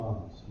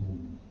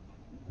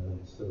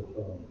so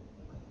far?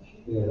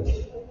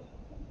 Yes.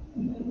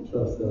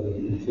 Trust that will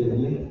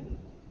continue.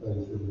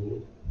 Praise the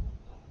Lord.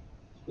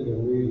 It's been a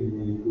really,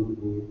 really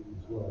good week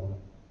as well.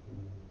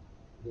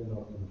 We're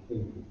not going to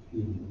think of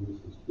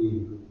funerals as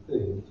being good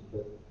things,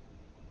 but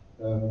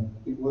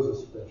it was a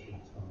special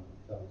time,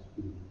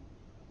 Thanksgiving.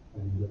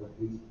 And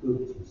it's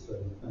good to say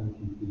thank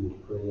you for your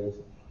prayers.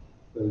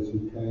 Those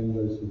who came,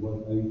 those who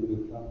weren't able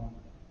to come.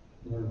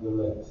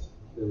 Nevertheless,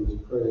 there was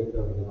prayer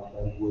going up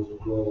and was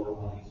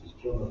well answered.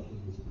 Jonathan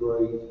was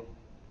great.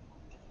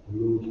 The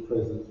Lord's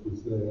presence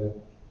was there.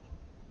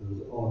 There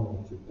was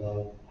honour to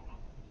God,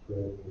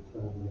 prayer for the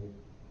family.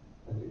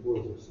 And it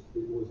was a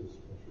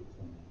special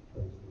time.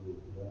 Praise the Lord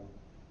for that.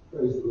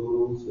 Praise the Lord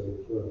also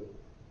for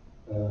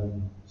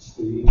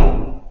Steve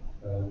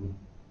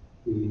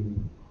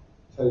being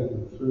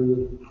taken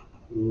through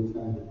the Lord's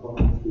hand upon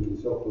him through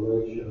this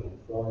operation on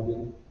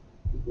Friday.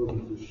 It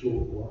wasn't a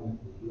short one,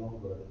 it was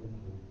longer, I think,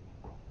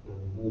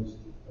 than most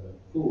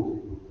thought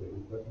it would be.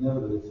 But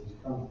nevertheless, he's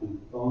come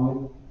through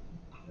fine,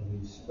 and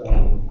he's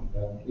staying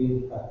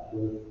in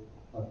Papworth.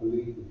 I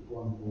believe there's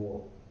one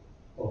more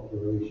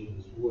operation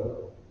as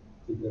well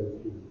to go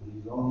through.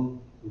 He's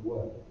on the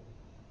way,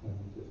 and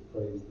we just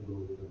praise the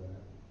Lord for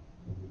that.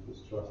 And we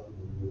just trust him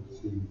and we'll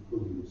see him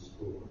fully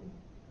restored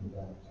and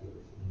back to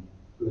us. And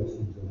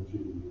blessings on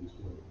Julie as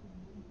well.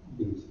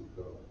 Peace of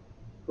God.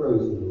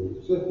 Praise the Lord.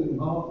 It's just been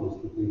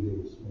marvellous to be here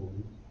this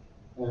morning.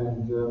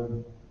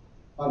 And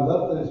I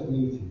love those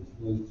meetings,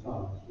 those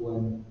times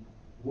when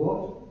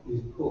what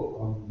is put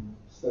on,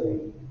 say,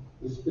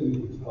 the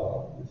speaker's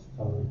heart, this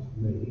time to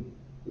me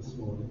this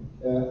morning,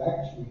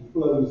 actually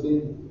flows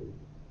into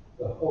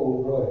the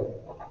whole way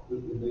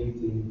that the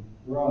meeting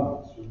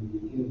runs from the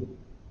beginning.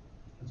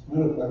 As a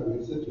matter of fact, we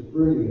had such a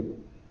brilliant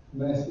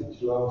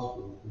message last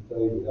week from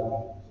David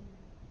Adams.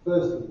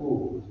 First of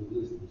all, as I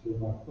listened to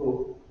him, I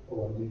thought,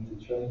 I need to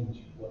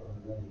change what I'm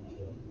going to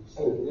do. It was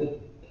so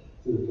different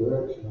to the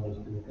direction I was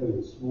going to go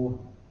this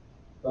morning.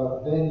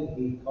 But then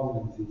he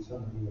commented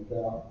something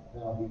about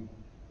how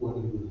when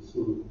he was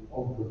sort of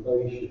on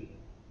probation,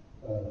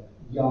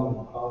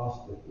 young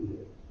pastor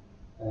here,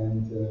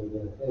 and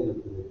the head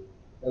of the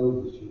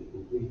eldership,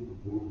 or people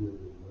board, whoever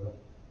they were,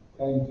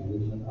 came to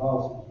him and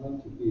asked, it was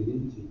meant to be an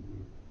interview,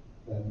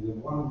 and the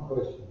one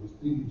question was,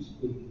 do you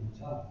speak in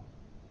tongues?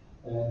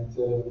 And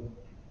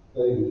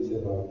David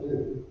said, I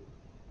do.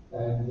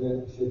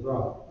 And he said,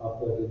 right, I've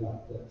heard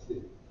enough, that's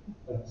it.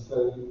 And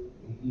so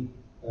he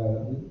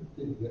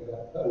didn't get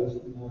that post,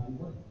 and now he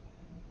went.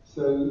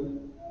 So,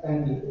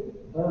 and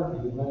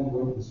apparently the man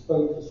went and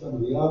spoke to some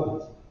of the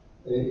others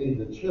in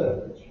the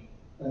church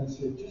and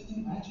said, just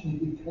imagine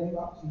if he came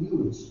up to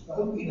you and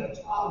spoke in a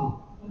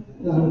tongue.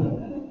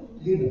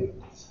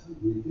 It's so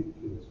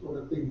ridiculous. What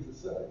a thing to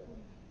say.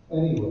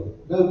 Anyway,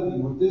 nobody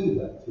would do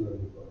that to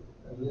anybody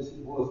unless it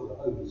was the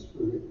Holy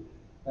Spirit.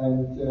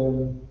 And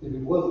if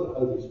it was the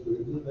Holy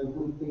Spirit, then there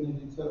would have been an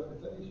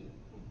interpretation.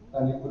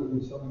 And it would have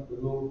been something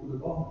the Lord would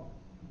have honoured.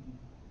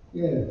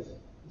 Yes.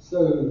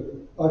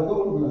 So I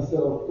thought to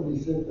myself, when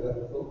he said that,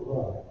 I thought,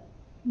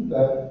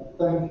 right,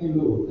 thank you,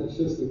 Lord. That's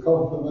just a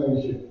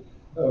confirmation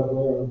of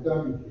where I'm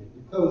going here.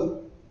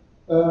 Because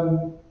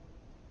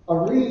I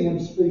really am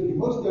speaking,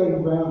 what's going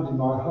around in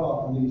my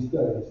heart in these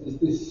days is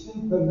this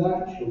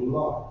supernatural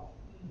life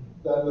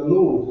that the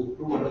Lord has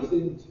brought us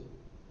into.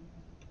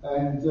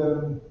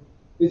 And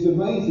it's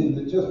amazing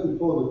that just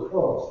before the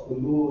cross, the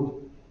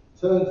Lord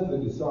turned to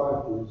the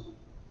disciples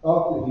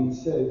after he'd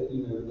said,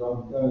 that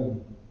I'm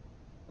going,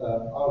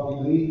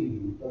 I'll be leaving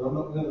you, but I'm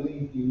not going to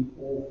leave you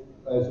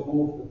as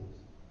orphans.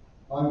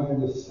 I'm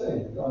going to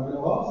send, I'm going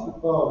to ask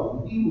the Father,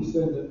 and he will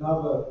send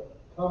another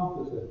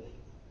comforter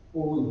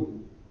for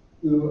you,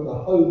 the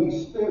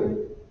Holy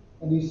Spirit.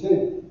 And he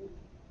said,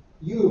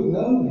 you have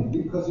known him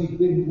because he's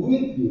been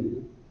with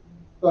you,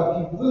 but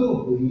he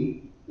will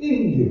be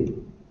in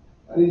you.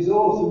 And he's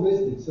awesome,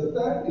 isn't it?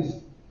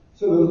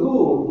 So the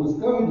Lord was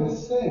going to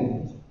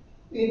send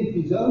in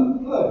his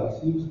own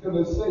place, he was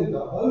going to send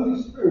the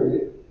Holy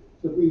Spirit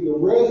to be the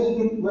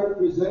resident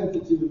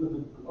representative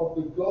of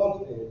the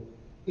Godhead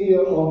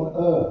here on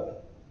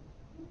earth.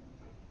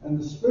 And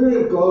the Spirit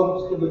of God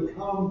was going to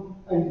come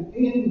and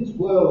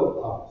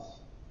indwell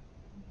us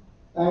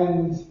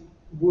and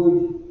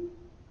would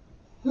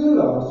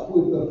fill us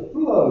with the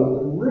flow,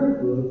 the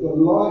river of the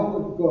life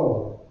of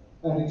God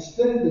and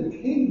extend the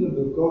kingdom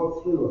of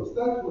God through us.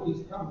 That's what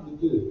he's come to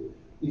do.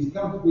 He's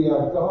come to be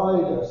our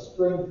guide, our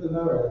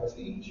strengthener, our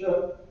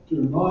teacher, to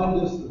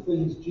remind us the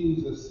things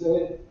Jesus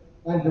said,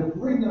 and to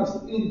bring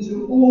us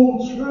into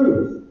all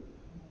truth.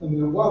 And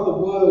the other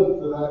word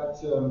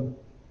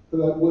for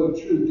that word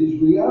truth is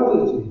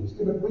reality. He's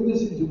going to bring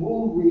us into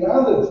all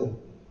reality.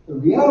 The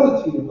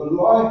reality of a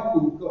life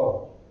with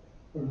God.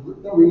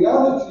 The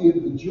reality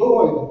of the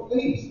joy, the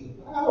peace,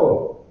 the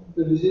power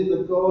that is in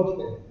the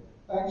Godhead,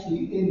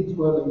 actually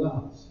indwelling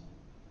us.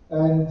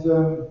 And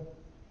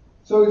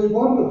so it's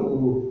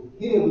wonderful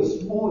here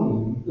this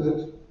morning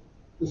that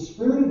the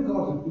Spirit of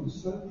God has been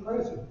so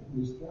present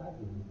in this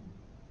gathering.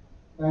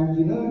 And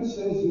it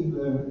says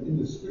in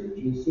the scripture,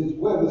 it says,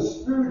 where the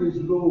Spirit is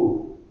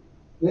Lord,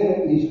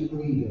 there is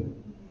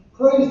freedom.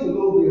 Praise the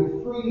Lord, we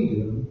have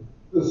freedom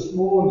this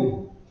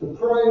morning to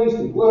praise,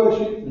 to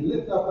worship, to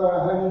lift up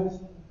our hands,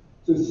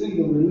 to see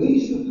the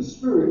release of the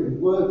Spirit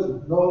in words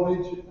of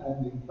knowledge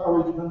and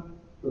encouragement,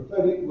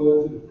 prophetic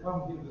words that have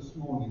come here this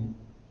morning.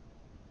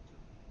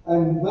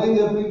 And may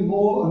there be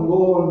more and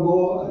more and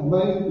more, and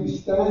may we be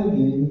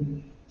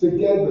standing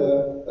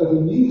together at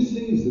a new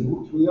season,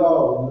 which we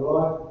are in the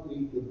life of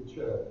the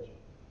Church,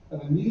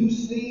 and a new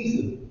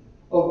season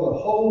of the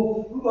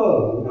whole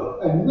flow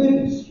and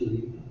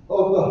ministry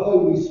of the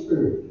Holy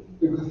Spirit,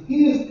 because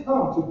He has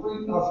come to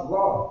bring us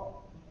life.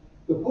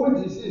 The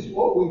point is this: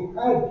 what we've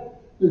had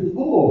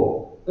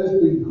before has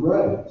been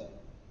great,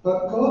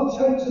 but God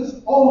takes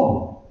us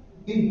on.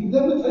 He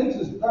never takes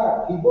us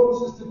back. He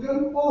wants us to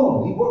go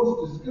on. He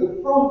wants us to go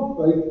from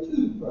faith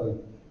to faith,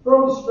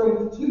 from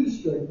strength to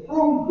strength,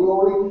 from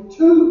glory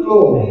to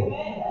glory.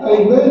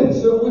 Amen. Amen.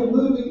 So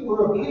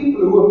we're a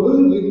people who are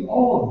moving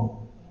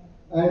on.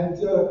 And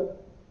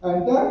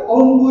that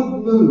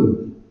onward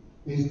move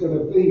is going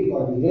to be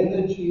by the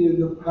energy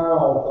and the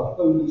power of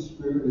the Holy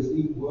Spirit as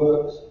He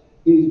works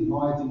His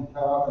mighty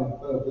power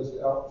and purpose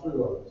out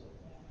through us.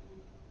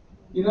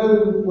 You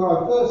know, when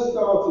I first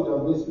started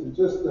on this, it was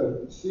just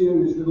a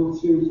little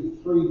series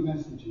of 3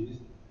 messages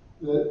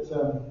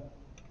that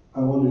I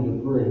wanted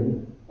to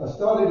bring. I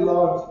started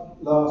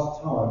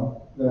last time,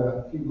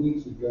 a few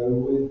weeks ago,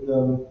 with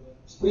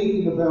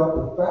speaking about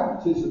the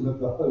baptism of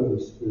the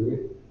Holy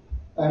Spirit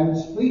and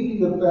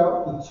speaking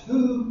about the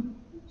 2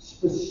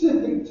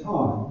 specific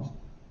times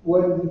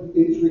when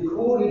it's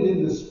recorded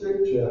in the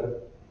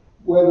Scripture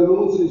where the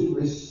Lord says,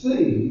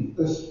 receive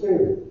the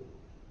Spirit.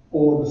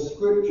 Or the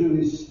Scripture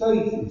is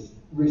stated,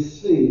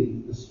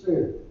 receive the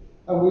Spirit.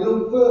 And we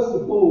look first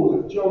of all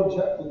at John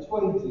chapter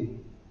 20,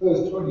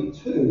 verse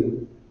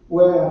 22,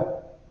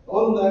 where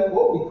on that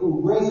what we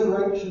call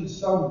Resurrection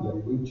Sunday,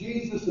 when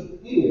Jesus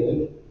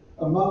appeared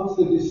amongst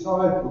the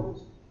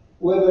disciples,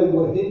 where they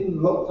were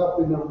hidden, locked up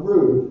in a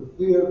room for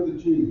fear of the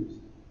Jews.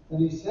 And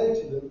He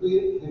said to them, be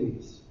at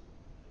peace.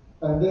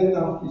 And then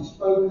after He'd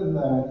spoken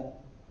that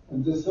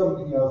and did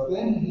something else,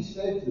 then He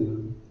said to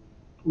them,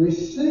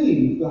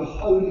 receive the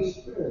Holy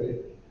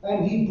Spirit,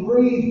 and He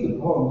breathed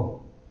upon them.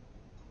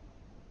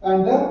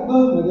 And that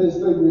moment, as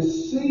they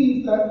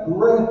received that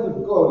breath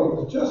of God, it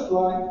was just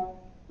like,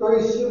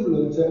 very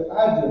similar to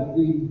Adam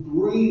being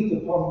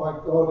breathed upon by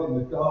God in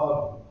the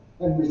garden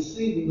and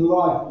receiving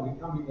life and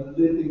becoming a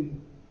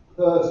living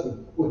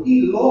person. Well,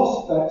 he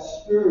lost that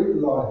spirit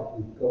life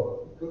with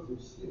God because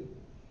of sin.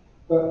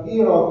 But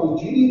here, after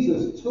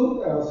Jesus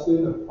took our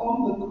sin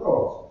upon the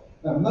cross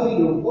and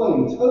made a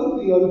way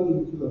totally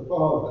open to the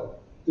Father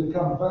to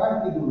come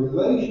back into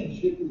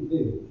relationship with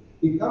Him,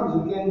 He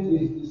comes again to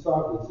His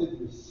disciples and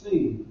said,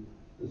 receive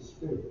the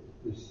Spirit,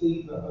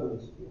 receive the Holy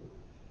Spirit.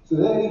 So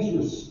then He's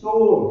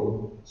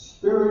restoring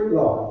spirit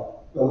life,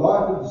 the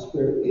life of the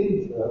Spirit,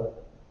 into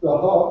the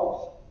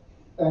hearts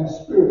and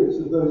spirits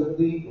of those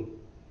people.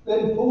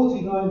 Then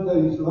 49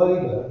 days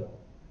later,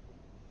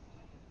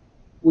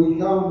 we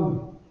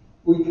come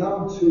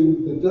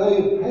to the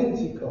day of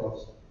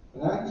Pentecost.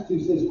 And Acts 2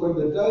 says, when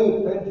the day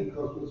of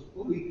Pentecost was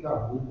fully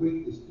come, we'll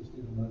read this just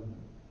in a moment,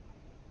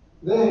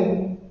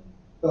 then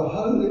the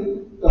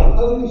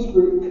Holy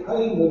Spirit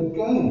came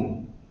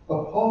again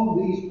upon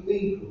these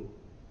people.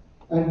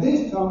 And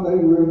this time they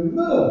were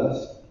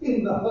immersed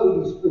in the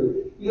Holy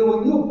Spirit. You know,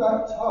 when you're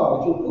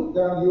baptized, you're put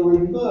down, you're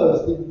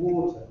immersed in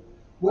water.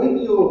 When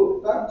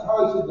you're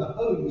baptized in the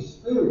Holy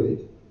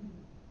Spirit,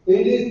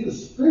 it is the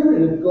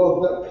Spirit of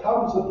God that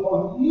comes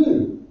upon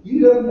you. You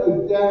don't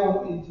go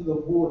down into the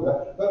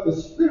water, but the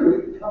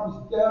Spirit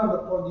comes down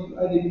upon you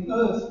and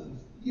immerses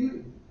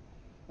you.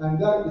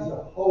 And that is a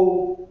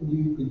whole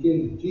new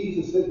beginning.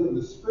 Jesus said, when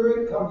the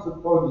Spirit comes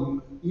upon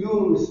you, you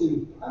will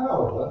receive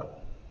power,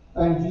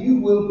 and you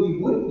will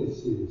be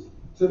witnesses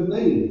to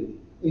me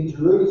in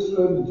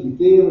Jerusalem and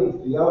Judea and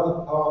to the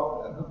other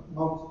parts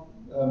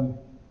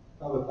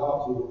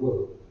of the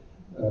world.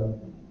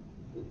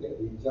 Forget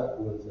the exact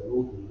words, they're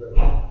all correct.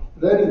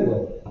 But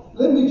anyway,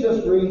 let me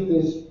just read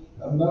this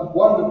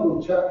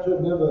wonderful chapter.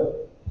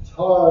 Never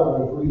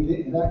tire of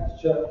reading, in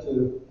Acts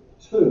chapter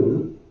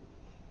 2,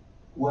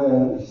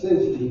 where it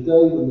says when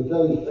the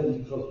day of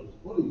Pentecost was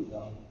fully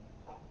come,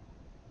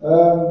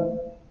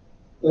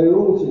 they were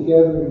all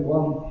together in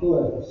one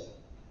place.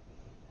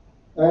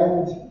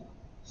 And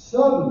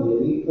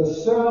suddenly a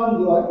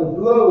sound like the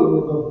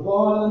blowing of a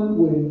violent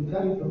wind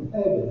came from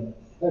heaven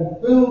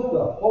and filled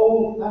the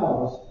whole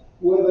house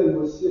where they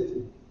were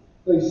sitting.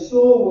 They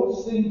saw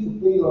what seemed to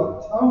be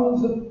like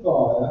tongues of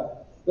fire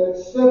that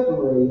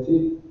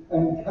separated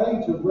and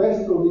came to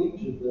rest on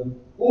each of them.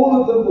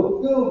 All of them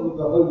were filled with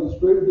the Holy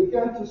Spirit and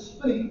began to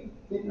speak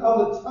in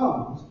other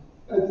tongues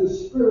as the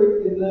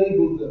Spirit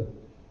enabled them.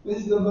 This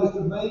is the most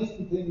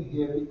amazing thing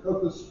here,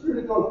 because the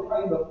Spirit of God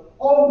came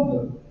upon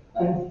them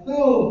and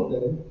filled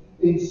them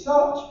in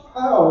such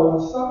power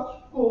and such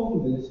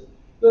fullness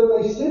that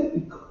they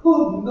simply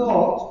could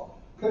not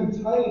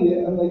contain it,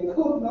 and they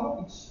could not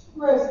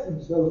express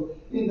themselves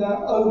in their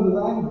own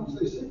language.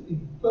 They simply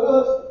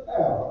burst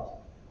out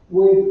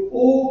with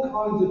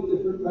kinds of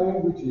different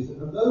languages.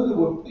 And although there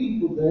were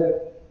people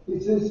there,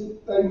 it says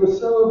they were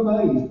so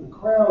amazed, the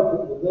crowd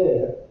that were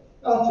there,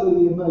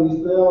 utterly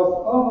amazed. They asked,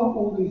 are not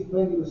all these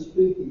men who are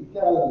speaking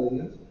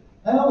Galileans?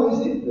 How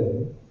is it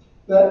then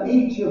that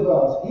each of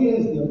us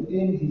hears them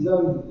in his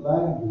own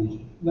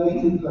language,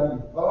 native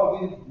language?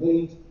 Parthians,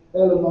 Medes,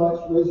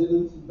 Elamites,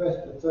 residents of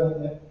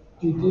Mesopotamia,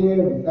 Judea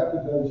and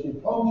Cappadocia,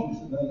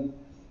 Pontus and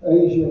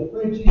Asia,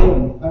 Phrygia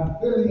and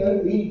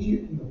Pamphylia,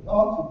 Egypt and the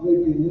parts of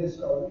Libya near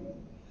Cyrene,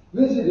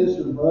 visitors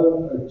from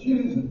Rome,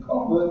 Jews and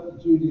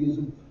converts to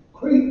Judaism,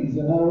 Cretans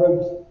and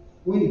Arabs,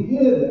 we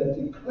hear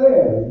them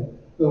declaring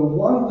the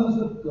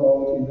wonders of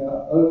God in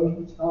our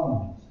own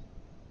tongues.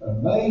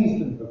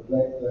 Amazed and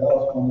perplexed, they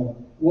ask one another,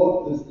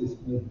 what does this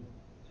mean?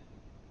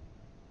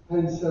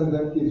 And so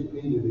that gives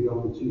Peter the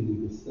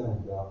opportunity to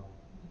stand up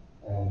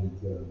and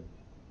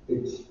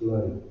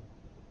explain,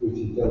 which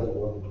he does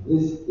well.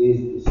 This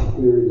is the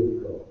Spirit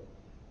of God,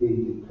 he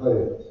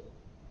declares.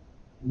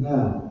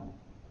 Now,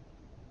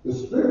 the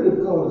Spirit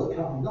of God has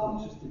come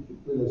not just to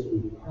fill us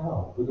with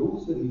power, but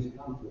also he's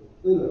come to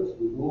fill us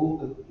with all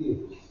the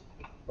gifts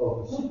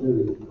of the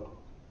Spirit of God.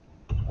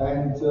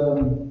 And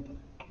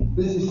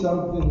this is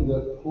something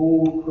that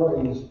Paul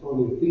prays for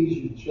the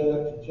Ephesian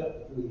church in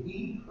chapter 3.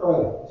 He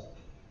prays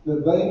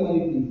that they may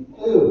be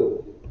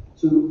filled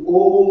to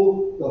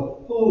all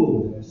the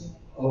fullness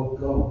of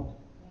God.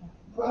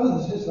 Brothers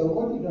and sisters, I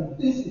want you to know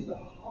this is the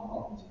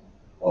heart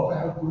of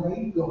our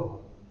great God.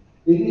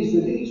 It is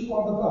that each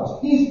one of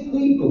us, his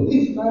people,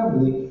 his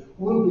family,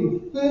 will be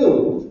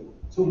filled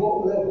to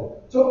what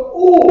level? To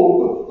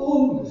all the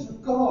fullness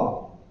of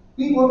God.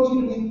 He wants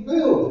you to be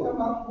filled. How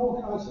much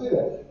more can I say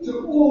that?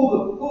 To all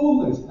the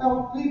fullness.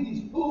 How big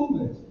is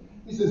fullness?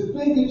 It's as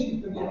big as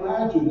you can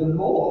imagine and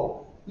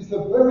more. It's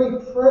the very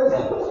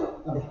presence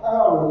and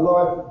power and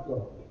life of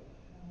God.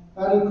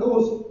 And of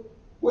course,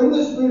 when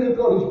the Spirit of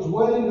God is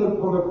dwelling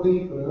upon a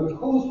people, and of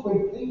course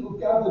when people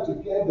gather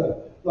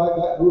together like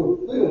that who are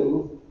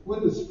filled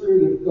with the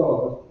Spirit of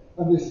God,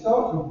 and they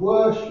start to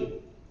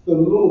worship the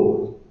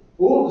Lord,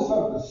 all of a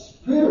sudden the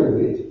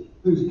Spirit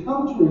who's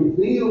come to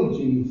reveal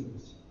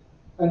Jesus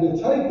and to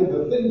take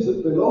the things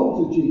that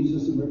belong to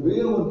Jesus and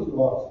reveal them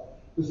to us,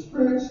 the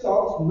Spirit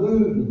starts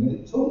moving, and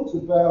it talks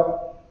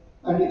about,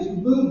 and its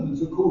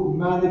movements are called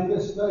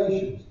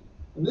manifestations.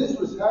 And this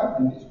was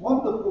happening. It's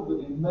wonderful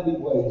that in many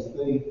ways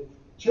the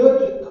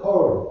church at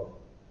Corinth,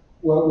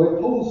 where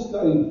Paul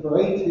stayed for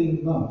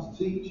 18 months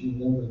teaching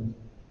them and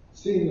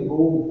seeing them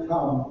all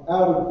come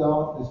out of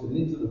darkness and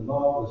into the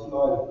marvellous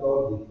light of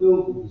God, be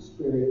filled with the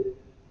Spirit,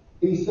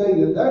 he said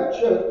that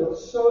church got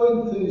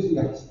so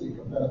enthusiastic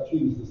about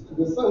Jesus, they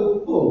were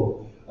so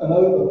full and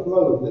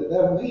overflowing that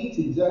their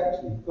meetings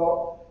actually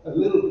got a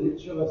little bit,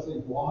 shall I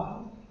say,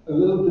 wild, a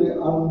little bit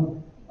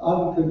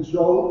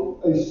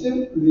uncontrolled. They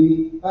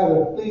simply had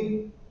a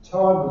big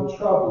time of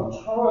trouble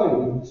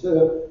trying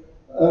to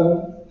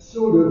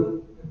sort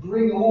of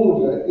bring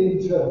order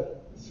into,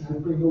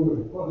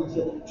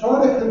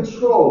 trying to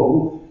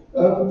control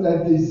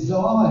their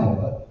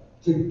desire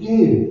to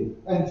give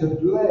and to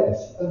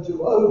bless and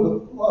to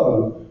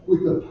overflow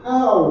with the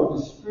power of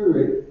the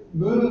Spirit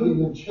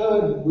moving and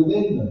churning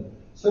within them.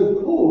 So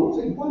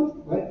Paul, in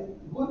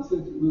one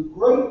sense, it was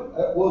great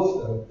that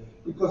was so,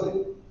 because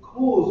it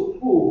brought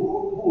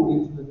Paul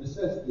into the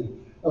necessity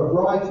of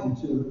writing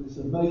to them this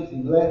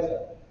amazing letter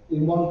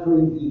in 1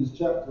 Corinthians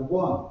chapter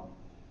 1.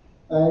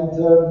 And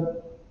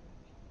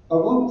I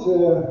want to,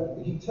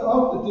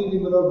 after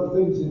dealing with other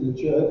things in the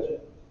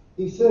church,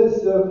 he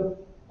says,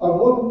 I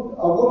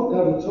want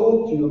now to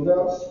talk to you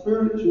about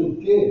spiritual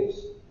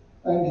gifts.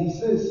 And he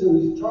says, so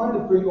he's trying to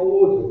bring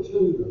order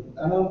to them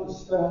and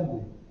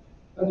understanding.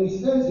 And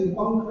he says in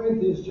 1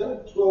 Corinthians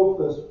chapter 12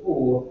 verse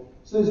 4,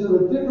 says there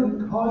are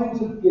different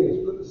kinds of gifts,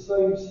 but the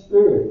same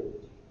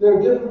Spirit. There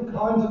are different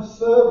kinds of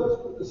service,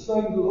 but the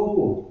same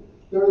Lord.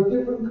 There are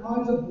different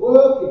kinds of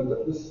working,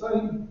 but the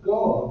same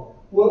God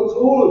works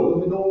all of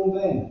them in all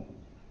men.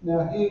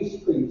 Now here he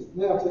speaks.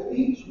 Now to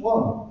each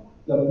one,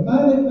 the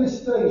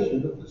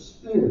manifestation of the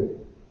Spirit,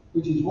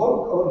 which is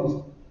what God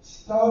is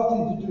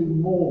starting to do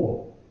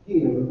more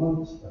here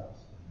amongst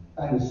us,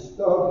 and has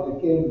started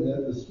again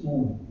there this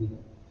morning here.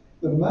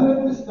 The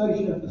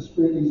manifestation of the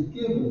Spirit is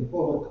given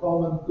for the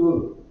common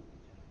good.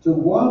 To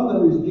one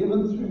there is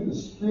given through the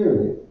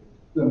Spirit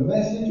the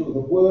message or the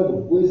word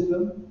of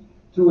wisdom,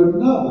 to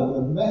another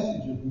the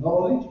message of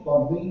knowledge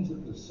by means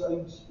of the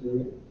same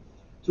Spirit,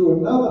 to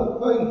another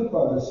faith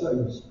by the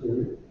same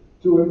Spirit,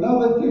 to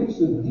another gifts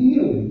of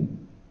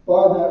healing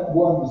by that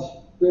one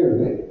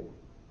Spirit,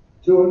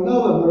 to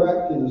another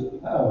miraculous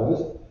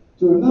powers,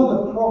 to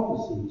another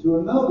prophecy, to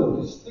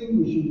another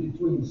distinguishing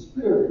between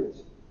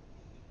spirits,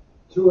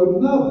 to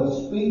another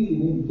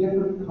speaking in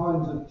different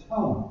kinds of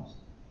tongues,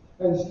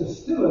 and to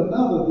still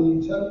another the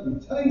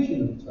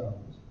interpretation of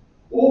tongues.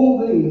 All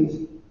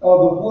these are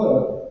the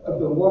work of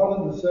the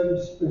one and the same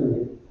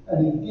Spirit,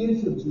 and he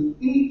gives them to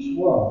each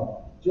one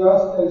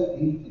just as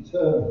he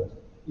determines.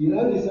 You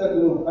notice that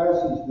little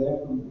passage there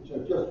from which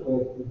I've just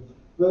read from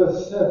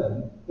verse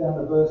 7 down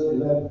to verse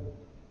 11.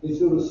 It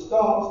sort of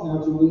starts now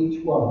to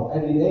each one,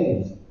 and it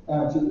ends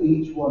out to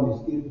each one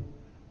is given.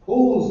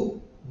 Paul's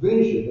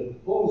vision,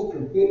 Paul's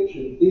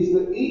conviction is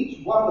that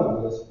each one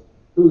of us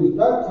who is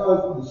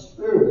baptized in the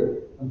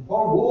Spirit and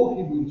upon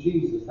walking with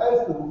Jesus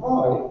has the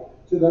right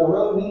to their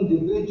own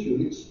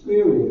individual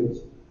experience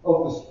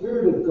of the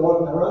Spirit of God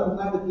and their own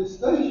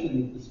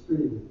manifestation of the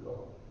Spirit of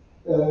God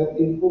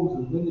in forms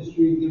of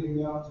ministry and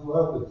giving out to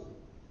others.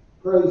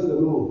 Praise the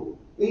Lord.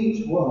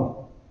 Each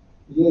one.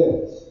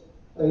 Yes.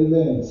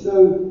 Amen.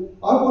 So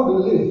I want to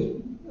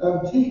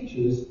live.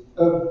 Teachers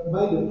have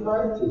made a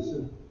practice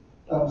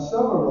of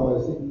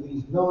summarising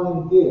these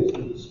 9 gifts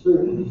of the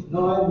Spirit, these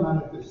 9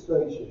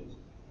 manifestations,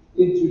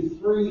 into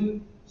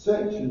 3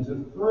 sections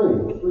of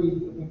 3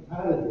 different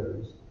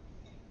categories,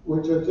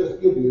 which I just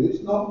give you.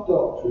 It's not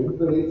doctrine,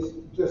 but it's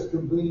just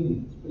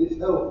convenience, but it's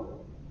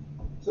helpful.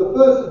 So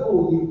first of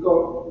all, you've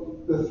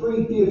got the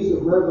 3 gifts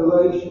of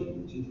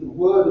revelation, which is the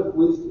word of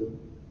wisdom,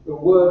 the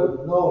word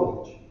of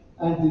knowledge,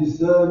 and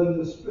discerning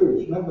the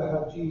spirits. Remember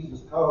how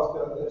Jesus cast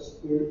out that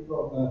spirit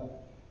from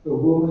the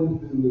woman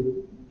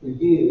who for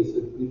years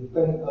had been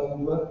bent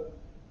over,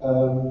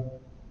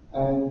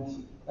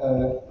 and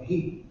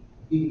he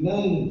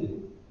named it.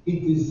 He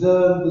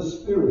discerned the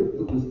spirit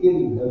that was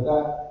giving her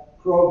that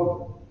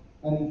problem,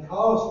 and he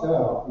cast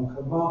out and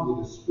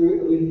commanded a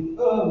spirit of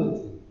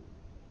infirmity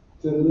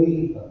to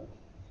leave her.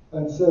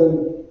 And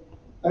so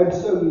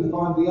you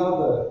find the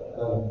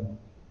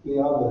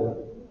other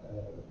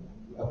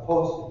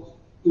apostles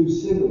do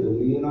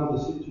similarly in other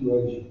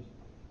situations.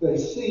 They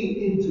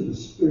see into the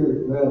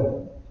spirit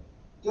realm.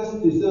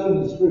 Just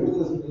discern the spirit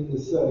doesn't mean to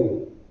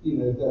say,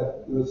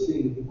 that you're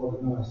seeing what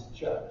a nice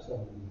chap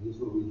somebody is,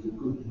 or he's a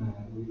good man,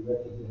 or he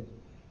represents.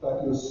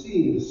 But you're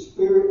seeing the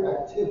spirit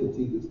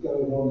activity that's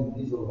going on in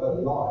his or her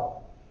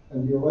life,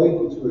 and you're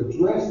able to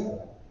address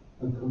that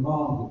and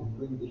command it and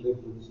bring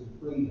deliverance and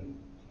freedom.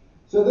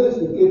 So there's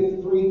the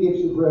 3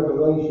 gifts of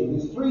revelation.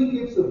 There's 3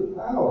 gifts of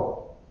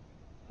power: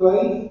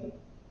 faith,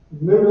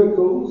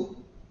 miracles,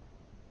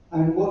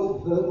 and what's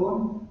the third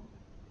one?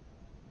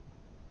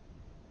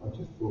 I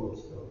just thought I'd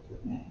start to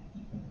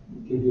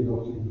give you an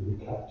opportunity to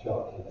catch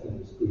up. I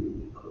tend to speak a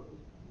bit quickly.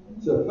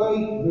 So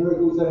faith,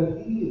 miracles, and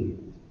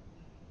healings.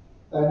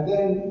 And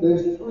then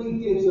there's 3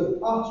 gifts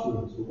of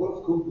utterance, or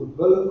what's called the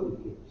vocal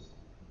gifts.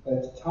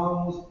 That's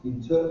tongues,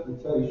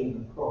 interpretation,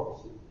 and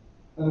prophecy.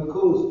 And of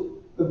course,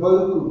 the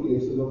vocal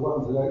gifts are the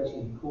ones that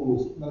actually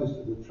cause most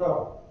of the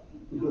trouble.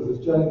 Because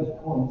as James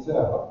points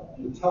out,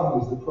 the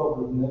tongue is the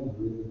problem member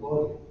in the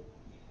body.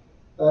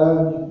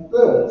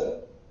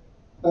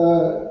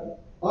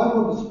 I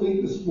want to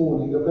speak this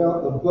morning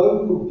about the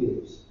vocal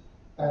gifts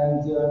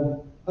and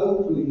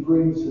hopefully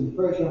bring some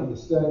fresh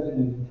understanding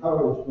and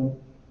encouragement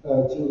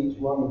to each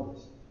one of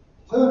us.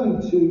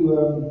 Turning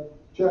to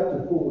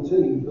chapter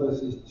 14,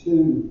 verses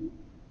 2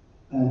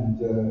 and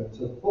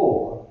to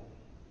 4,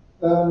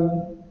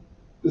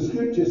 the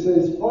scripture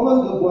says,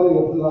 "Follow the way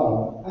of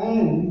love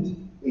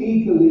and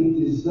eagerly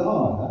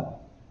desire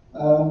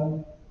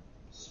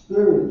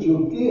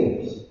spiritual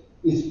gifts,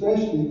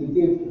 especially the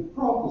gift of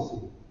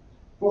prophecy.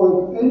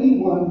 For if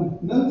anyone,"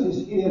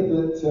 notice here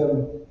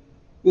that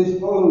this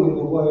following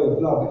the way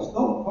of love, it's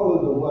not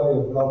follow the way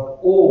of love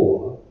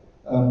or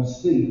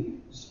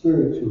seek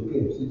spiritual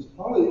gifts. It's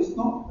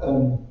not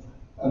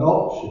an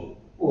option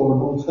or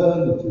an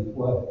alternative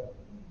way.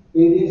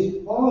 It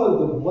is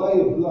follow the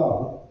way of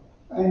love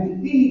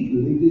and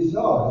eagerly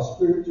desire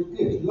spiritual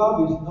gifts.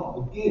 Love is not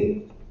a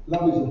gift.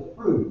 Love is a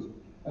fruit.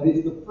 And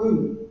it's the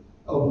fruit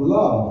of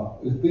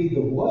love as being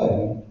the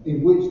way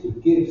in which the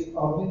gifts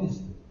are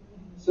ministered.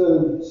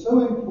 So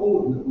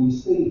important that we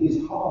see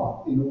his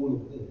heart in all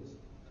of this.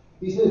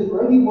 He says,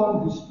 "For anyone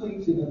who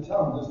speaks in a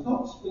tongue does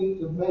not speak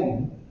to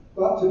men,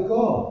 but to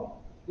God.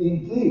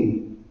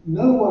 Indeed,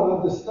 no one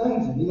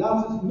understands him. He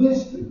utters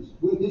mysteries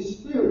with his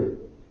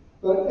spirit.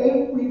 But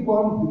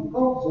everyone who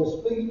prophesies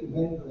speaks to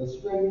men for their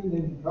strength and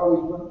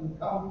encouragement and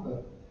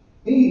comfort.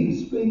 He who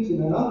speaks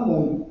in an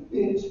unknown,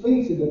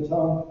 speaks in a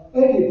tongue,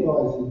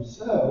 edifies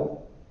himself."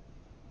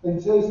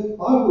 And says,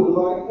 "I would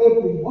like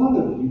every one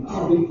of you to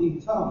speak in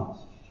tongues."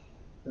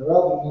 There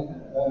are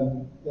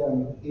other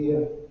down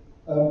here.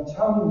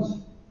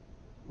 Tongues,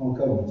 I'll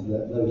come on to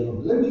that later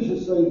on. Let me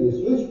just say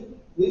this.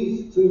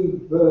 These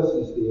 2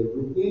 verses here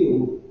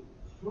reveal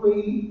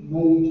 3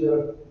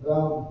 major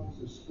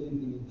values of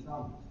speaking in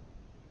tongues.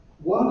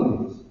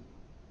 One is,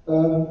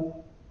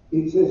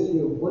 it says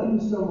here, when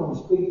someone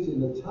speaks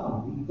in a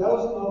tongue, he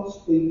does not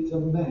speak to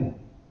men,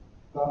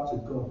 but to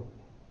God.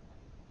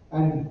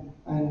 And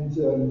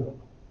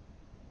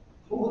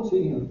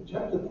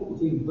chapter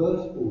 14,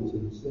 verse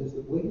 14 says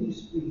that when you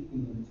speak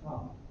in a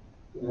tongue,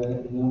 in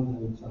an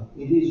unknown tongue,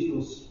 it is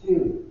your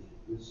spirit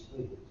that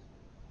speaks.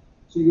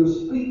 So you're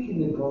speaking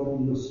to God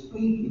and you're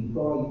speaking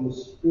by your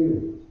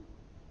spirit.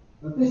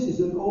 And this is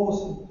an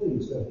awesome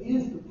thing. So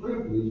here's the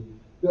privilege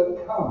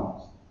that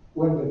comes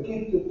when the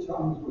gift of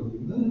tongues, when you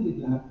move in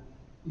that,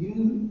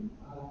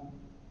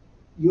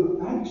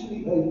 you're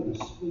actually able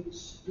to speak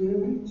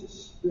spirit to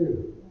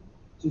spirit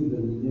to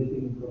the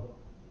living God.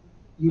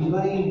 You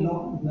may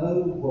not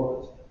know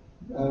what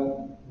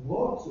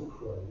what to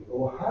pray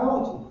or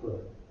how to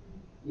pray.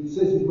 It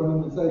says in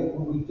Romans 8,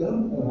 when we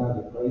don't know how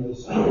to pray, the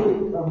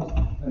Spirit comes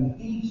and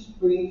He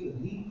speaks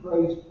and He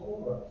prays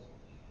for us.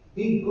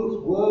 He puts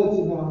words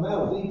in our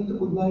mouths, even that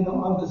we may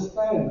not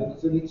understand, but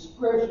it's an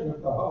expression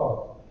of the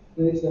heart.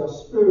 And it's our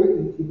spirit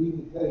in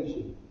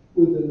communication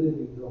with the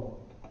living God.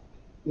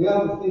 The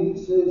other thing it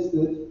says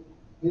that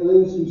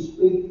those who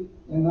speak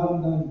an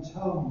unknown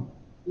tongue,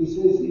 it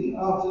says He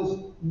utters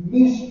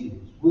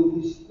mysteries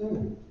with His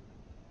Spirit.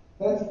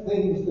 That's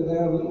things that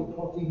our little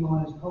potty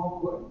minds can't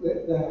quite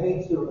get their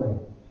heads around,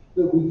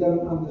 that we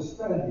don't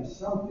understand. It's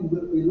something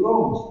that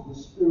belongs to the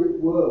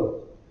spirit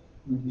world.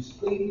 When you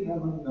speak in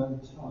an unknown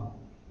tongue,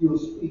 you're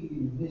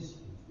speaking mysteries,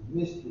 the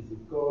mysteries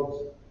of God's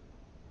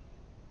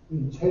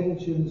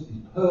intentions,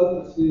 His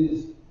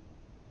purposes,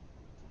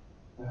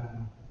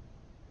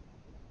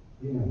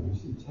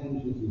 His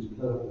intentions, His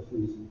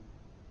purposes,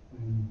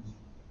 and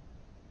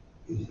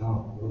His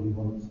heart, what He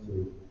wants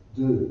to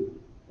do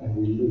and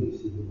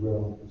release in the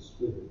realm of the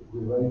Spirit.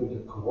 We're able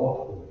to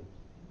cooperate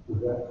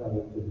with that kind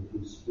of thing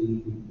through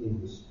speaking in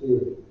the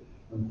Spirit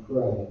and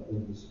praying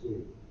in the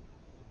Spirit.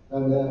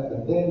 And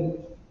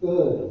then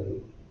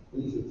thirdly,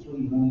 these are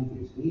three main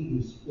things. He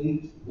who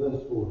speaks,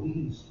 verse 4,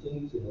 he who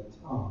speaks in a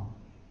tongue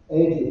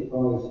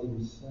edifies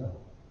himself.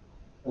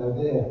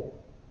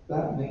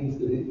 That means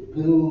that it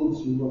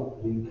builds you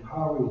up, it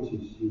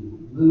encourages you,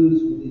 it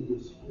moves within your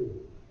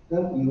spirit.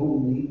 Don't we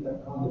all need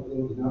that kind of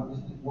building up?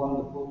 Isn't it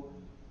wonderful?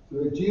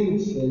 So Jude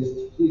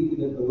says,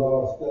 speaking of the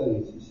last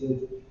days, he says,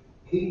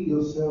 keep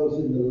yourselves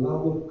in the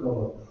love of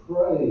God,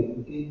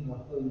 praying in the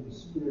Holy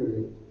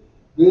Spirit,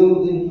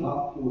 building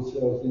up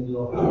yourselves in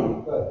your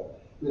holy faith.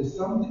 There's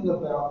something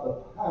about the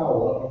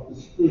power of the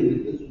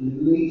Spirit that's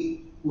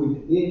released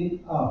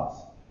within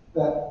us,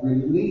 that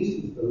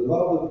releases the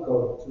love of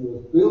God to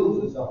us,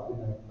 builds us up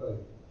in our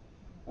faith,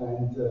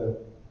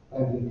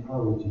 and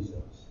encourages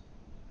us.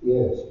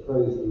 Yes,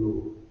 praise the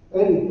Lord.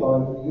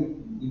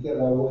 Edifying, we get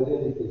our word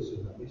edifice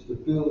from that. It's to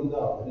build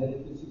up. An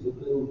edifice is a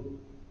building.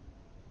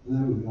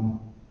 There we are.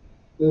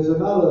 There's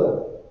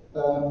another,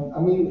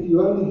 if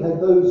you only had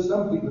those,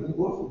 some people think,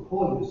 what's the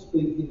point of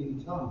speaking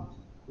in tongues?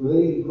 Well,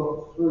 there you've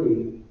got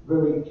three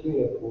very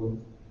clear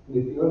points. And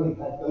if you only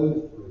had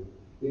those three,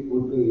 it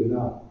would be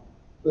enough.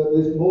 But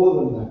there's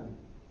more than that.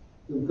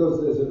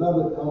 Because there's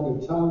another kind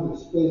of tongue that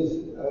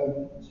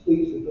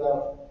speaks about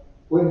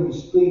when you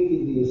speak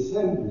in the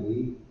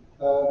assembly,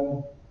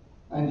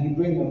 and you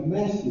bring a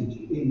message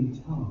in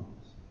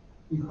tongues.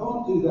 You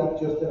can't do that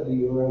just out of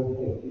your own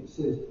head. It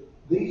says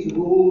these are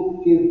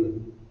all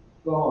given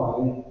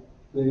by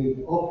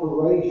the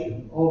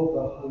operation of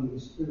the Holy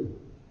Spirit.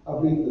 I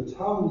believe the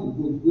tongue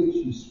with which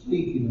you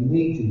speak in a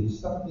meeting is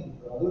something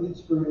the Holy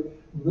Spirit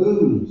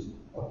moves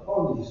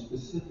upon you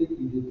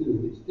specifically to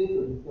do. It's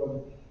different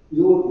from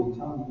the ordinary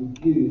tongue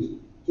you use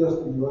just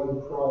in your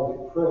own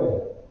private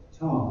prayer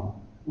time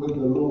with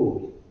the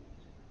Lord.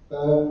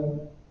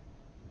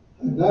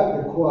 And that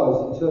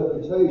requires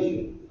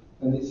interpretation.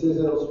 And it says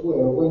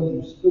elsewhere, when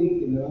you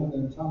speak in an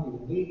unknown tongue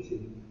in a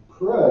meeting,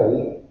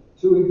 pray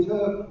to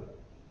interpret.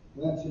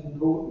 And that's an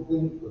important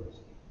thing for us.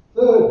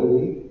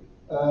 Thirdly,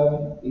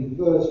 in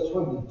verse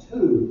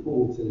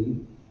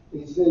 22:14,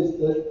 it says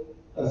that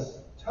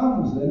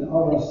tongues then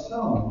are a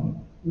sign,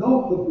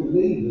 not for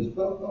believers,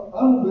 but for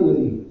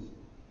unbelievers.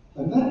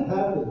 And that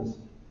happens,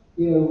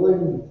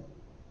 when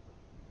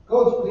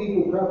God's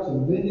people perhaps are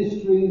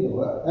ministering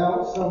or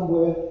out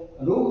somewhere,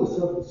 and all of a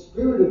sudden the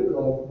Spirit of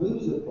God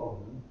moves upon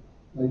them.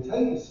 They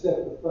take a step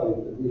of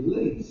faith and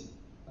release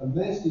a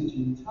message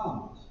in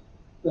tongues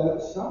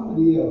that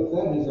somebody else,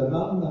 that is an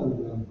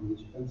unknown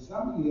language, and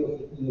somebody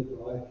else is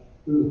nearby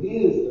who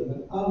hears them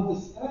and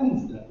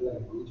understands that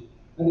language,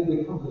 and it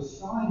becomes a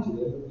sign to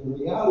them of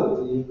the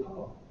reality of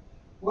God.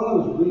 When I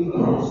was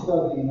reading and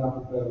studying up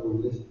about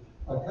all this,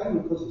 I came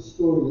across a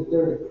story that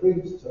Derek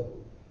Prince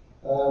told,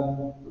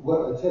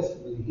 a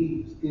testimony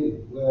he was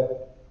giving, where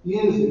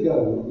years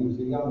ago, when he was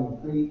a young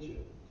preacher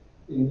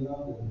in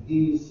London,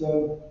 he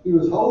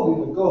was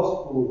holding a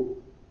gospel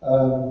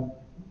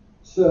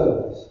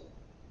service,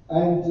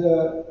 and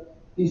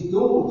his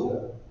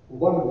daughter,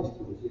 one of his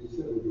daughters, he had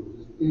several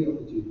daughters,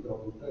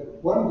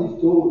 one of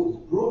his daughters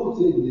brought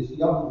in this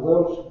young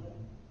Welshman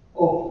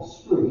off the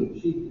street,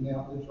 sheeping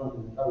out there trying to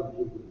encourage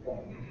people to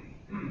come.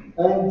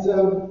 And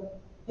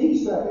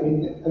he sat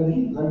in, and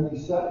he only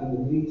sat in the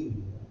meeting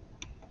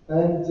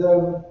there, and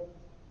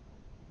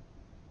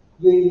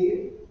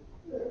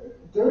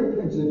Derek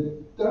Prince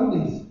had done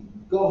his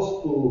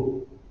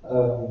gospel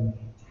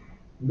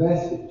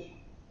message,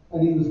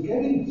 and he was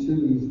getting to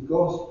his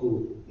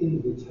gospel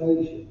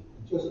invitation,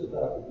 just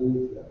about to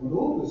move there, when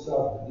all of a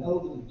sudden an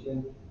elderly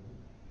gentleman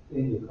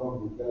in the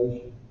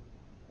congregation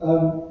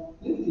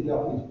lifted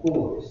up his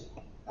voice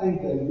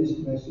and gave this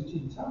message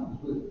in tongues.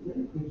 But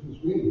Derek Prince was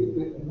really a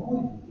bit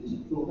annoyed. He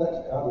just thought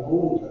that's out of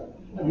order,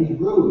 and he's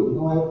ruined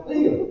my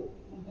appeal.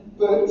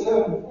 But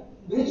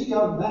this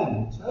young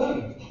man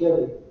turned to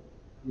Derek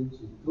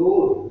Prince's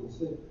daughter and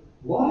said,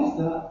 "Why is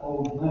that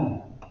old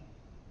man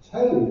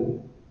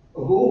telling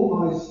of all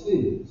my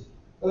sins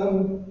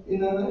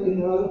in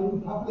an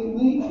open public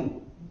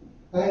meeting.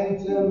 And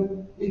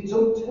it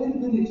took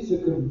 10 minutes to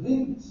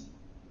convince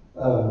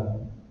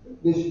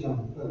this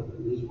young fellow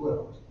who was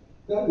Welsh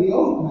that the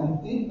old man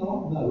did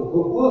not know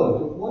a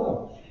word of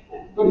Welsh,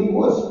 but he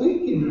was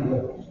speaking in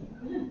Welsh.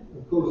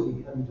 Of course, he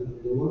came to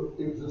the Lord.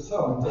 It was a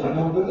sign of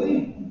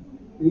unbelief.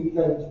 He came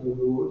to the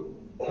Lord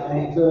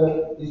and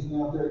is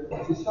now very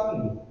quite a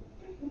saint.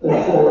 So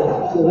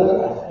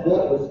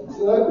that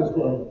was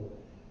wonderful.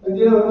 And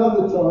you know,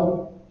 another time,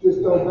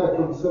 just going back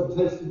on some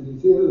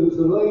testimonies here, there was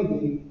a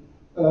lady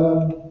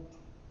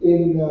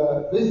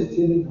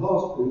visiting in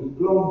hospital who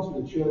belonged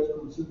to a church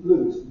called St.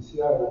 Luke's in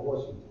Seattle,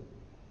 Washington.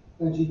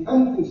 And she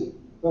came to this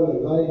fellow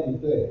laying in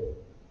bed,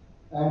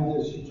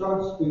 and she tried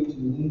to speak to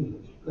him in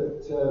English,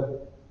 but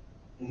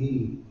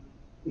he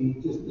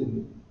just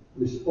didn't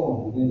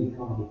respond in any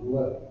kind of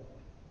way,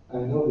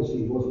 and obviously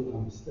he wasn't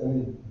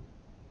understanding.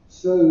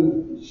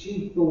 So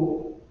she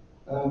thought,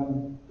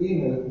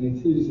 being an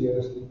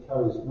enthusiastic,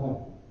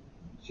 charismatic,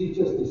 she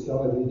just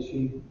decided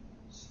she'd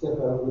step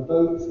out of the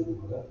boat, as it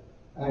were,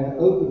 and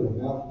open her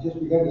mouth and just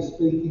began to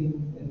speak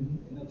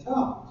in a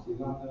tongue, the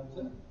unknown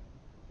tongue.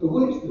 At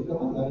which the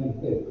guy laying in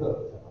bed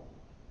perked up,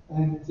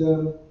 and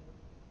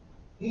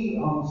he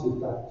answered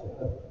back to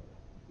her,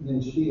 and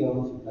then she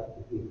answered back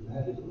to him, and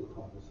had a little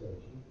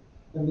conversation,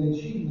 and then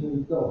she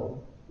moved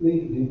on,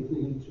 leaving him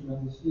feeling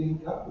tremendously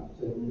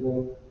encouraged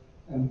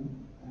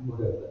and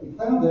whatever. He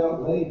found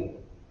out later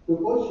that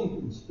what she'd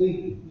been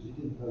speaking, because she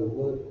didn't know a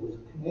word, was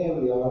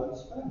Canary Island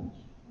Spanish.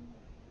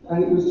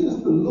 And it was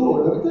just the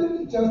Lord. I mean, don't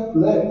you just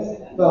bless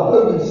the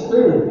Holy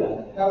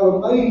Spirit,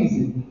 how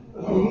amazing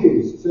He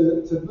is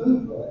to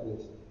move like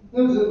this.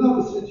 There was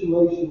another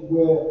situation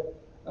where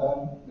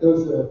there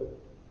was a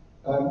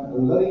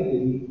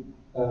lady,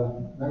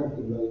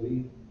 American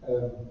lady,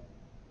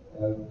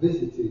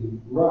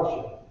 visiting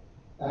Russia,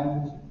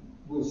 and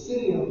was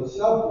sitting on the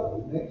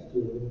subway next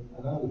to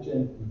another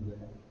gentleman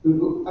there who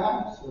looked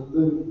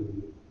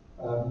absolutely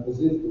as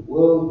if the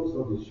world was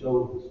on his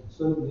shoulders and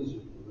so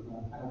miserable and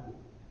unhappy.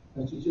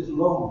 And she just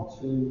longed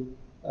to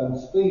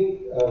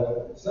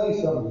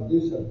say something, do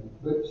something,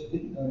 but she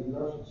didn't know any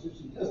Russian, so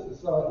she just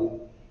decided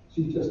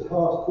she just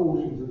cast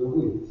caution to the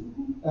winds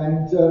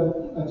and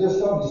just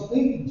started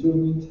speaking to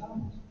him in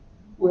tongues.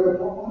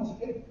 Whereupon, once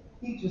again,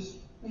 he just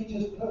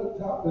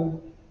perked up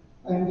and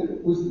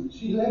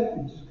she left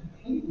him just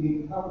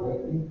completely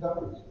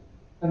encouraged.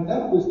 And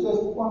that was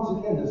just once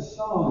again a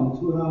sign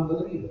to an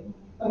unbeliever.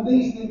 And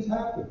these things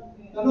happen.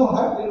 They're not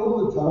happening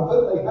all the time,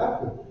 but they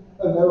happen.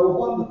 And there are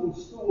wonderful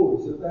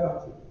stories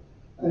about it.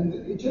 And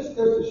it just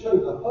goes to show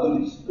the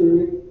Holy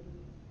Spirit,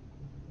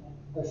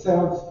 it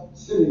sounds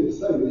silly to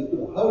say this, but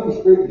the Holy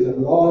Spirit is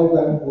alive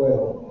and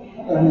well.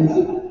 And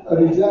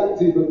he's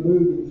active and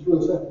moving through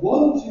us and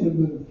wanting to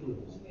move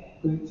through us.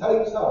 But it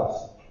takes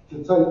us to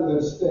take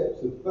those steps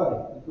of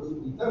faith, because if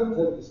we don't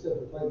take the step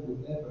of faith,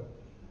 we'll never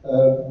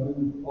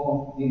move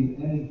on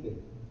in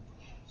anything.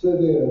 So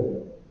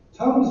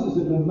tongues is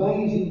an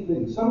amazing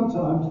thing.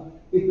 Sometimes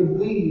it can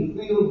be you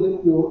feel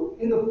that you're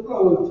in a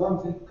flow of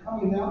tongues and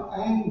coming out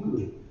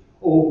angry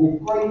or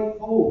with great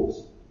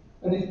force.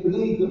 And it's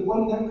believed that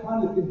when that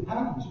kind of thing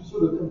happens, you're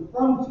sort of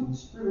confronting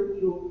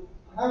spiritual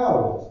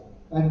powers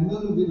and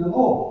moving them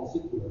off,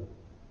 as it were.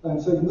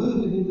 And so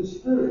moving in the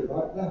spirit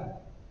like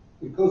that,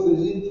 because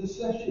there's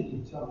intercession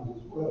in tongues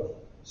as well.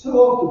 So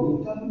often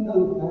we don't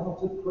know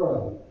how to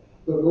pray,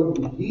 but when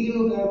we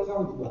yield our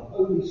tongue to the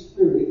Holy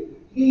Spirit,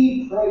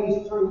 He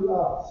prays through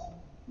us.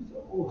 These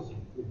are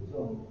awesome things,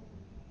 aren't they?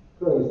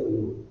 Praise the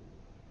Lord.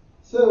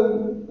 So,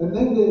 and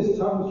then there's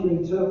tongues for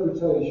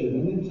interpretation.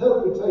 And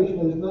interpretation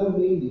has no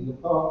meaning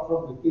apart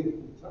from the gift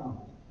of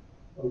tongues.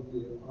 Oh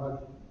dear, I'm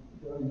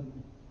going.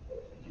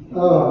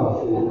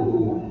 Oh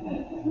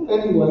dear.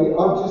 Anyway,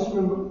 I just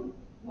remember.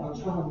 I'll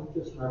try and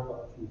just wrap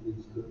up a few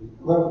things quickly.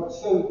 Well,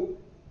 so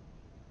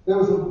there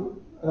was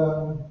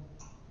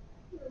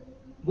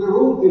we're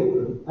all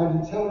different,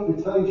 and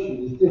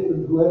interpretation is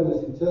different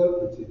whoever's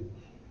interpreting.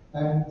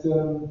 And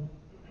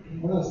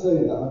when I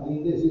say that, I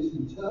mean this: it's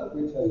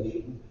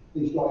interpretation.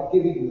 It's like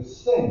giving the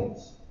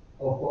sense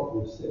of what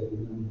was said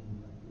in another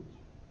language.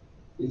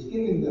 It's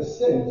giving the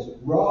sense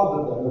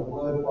rather than a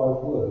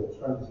word-by-word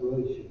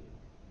translation.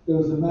 There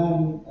was a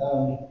man,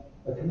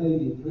 a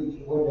Canadian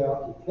preacher, went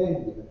out to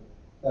Kenya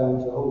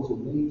to hold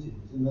some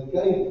meetings, and they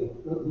gave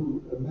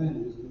a man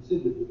who was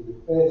considered to be the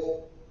best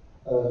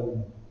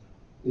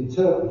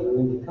interpreter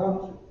in the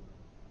country.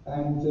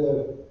 And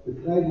the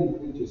Canadian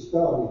preacher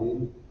started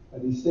in,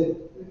 and he said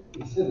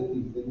a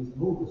few things,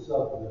 and all of a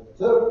sudden the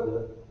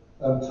interpreter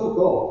took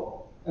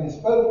off and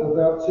spoke for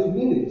about 2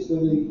 minutes. So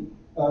the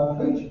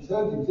preacher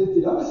turned and said,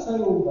 "Did I say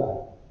all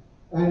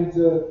that?" And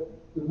the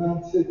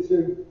man said to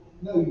him,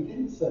 "No, you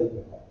didn't say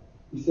that."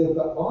 He said,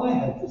 "But I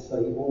had to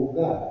say all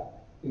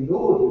that in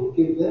order to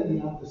give them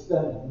the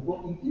understanding of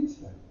what you did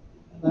say."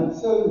 And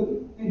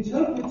so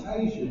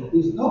interpretation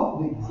is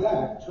not an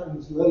exact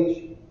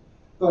translation,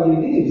 but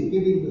it is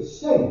giving the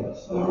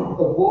sense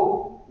of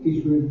what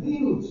is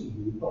revealed to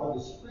you by the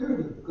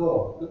Spirit of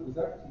God that was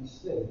actually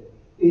said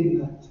in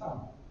that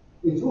tongue.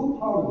 It's all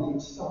part of the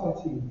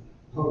exciting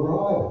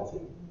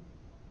variety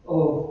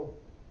of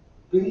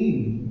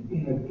being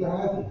in a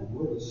gathering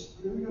where the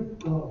Spirit of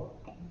God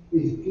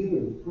is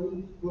given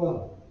free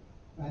flow,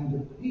 and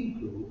the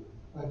people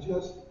are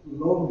just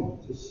longing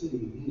to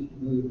see His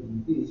move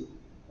and His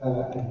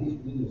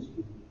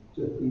ministry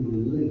just be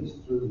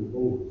released through the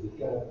borders, the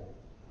gathering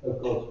of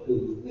God's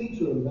people.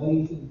 These are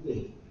amazing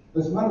things.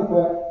 As a matter of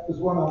fact, there's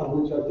one other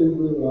which I do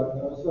really like,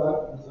 and as I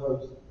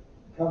was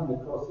coming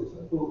across this, I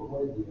thought of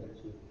Wendy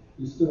actually,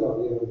 who stood up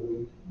the other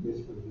week, yes,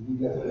 you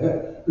get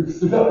there, who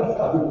stood up the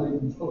other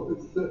week and told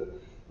us that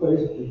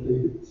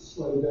basically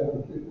slow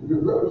down, people were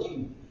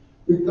rushing.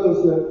 Because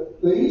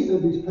they used to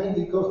have these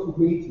Pentecostal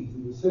meetings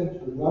in the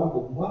centre of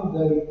London. One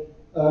day,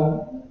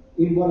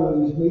 in one of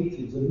these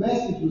meetings, a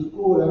message was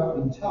brought out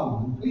in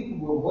tongues, and people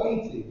were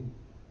waiting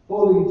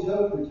for the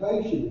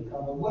interpretation to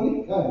come. And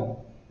when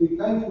it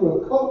came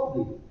through a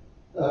Cockney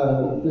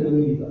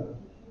believer.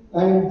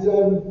 And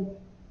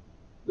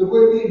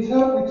the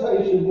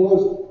interpretation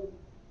was,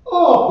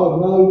 "Half a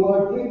mo, my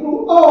people,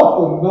 half a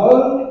mo."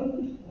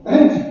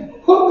 And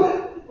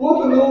what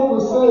the Lord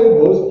was saying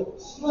was,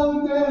 slow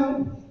down,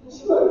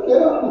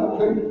 my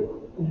people,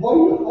 and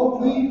wait on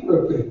me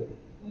for a bit.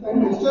 And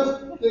it's just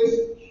this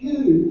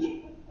huge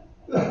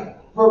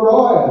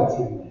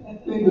variety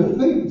in the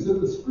things that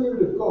the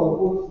Spirit of God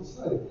wants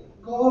to say.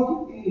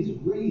 God is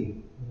real.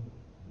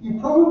 You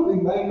probably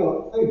may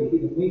not think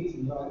in a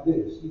meeting like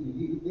this,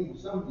 you think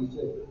somebody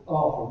said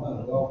half a mo,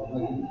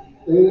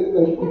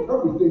 you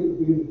probably think it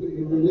would be a bit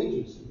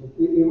irreligious, a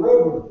bit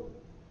irreverent.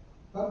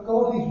 But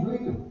God is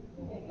real.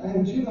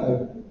 And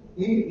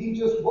He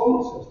just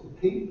wants us to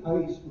keep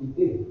pace with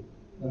Him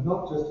and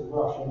not just to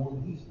rush on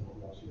when He's not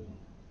rushing.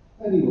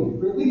 Anyway,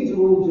 but these are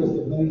all just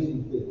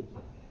amazing things.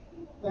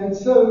 And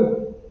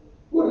so,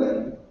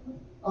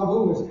 I've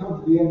almost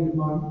come to the end of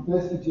my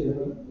message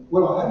here.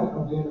 Well, I haven't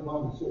come to the end of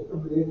my message, I've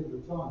come to the end of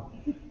the time.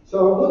 So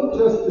I want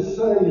just to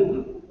say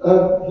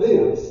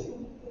this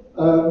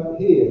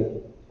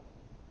here.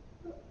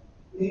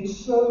 It's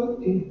so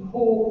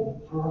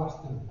important for us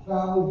to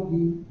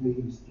value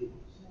these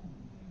gifts,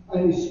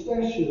 and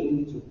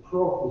especially to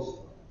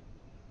prophesy.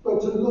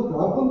 But to look,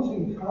 I want to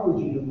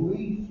encourage you to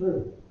read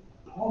through,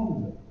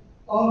 ponder,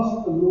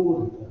 ask the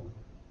Lord about it,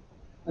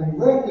 and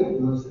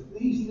recognise that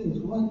these things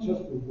weren't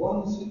just for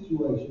one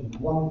situation,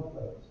 one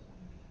place.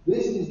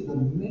 This is the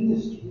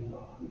ministry of the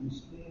Holy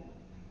Spirit.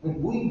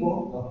 And we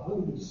want the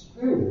Holy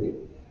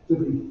Spirit to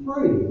be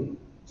free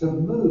to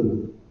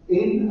move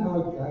in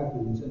our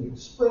gatherings and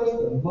express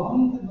the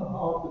mind and the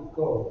heart of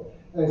God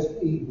as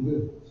He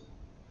wills.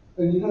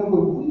 And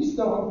when we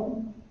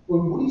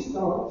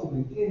start to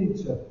begin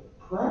to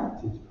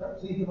practice,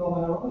 perhaps even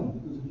on our own,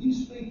 because if you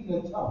speak in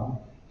a tongue,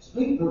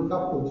 speak for a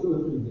couple of 2 or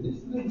 3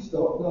 minutes, and then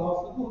stop and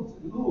ask the Lord,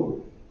 say,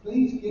 Lord,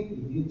 please give me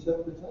the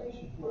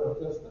interpretation for what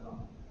I've just done.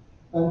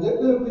 And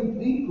there have been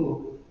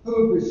people who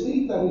have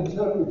received that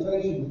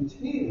interpretation with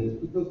tears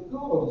because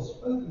God has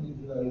spoken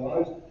into their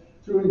lives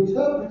through an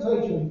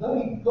interpretation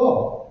they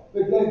got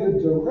that gave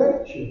them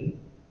direction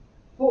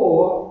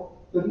for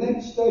the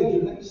next stage,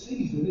 the next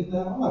season in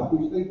their life,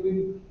 which they've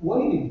been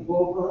waiting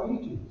for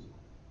ages.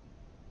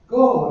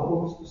 God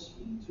wants to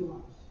speak to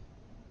us.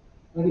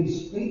 And He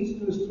speaks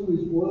to us through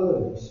His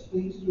Word. He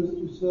speaks to us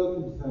through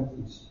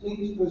circumstances. He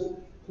speaks to us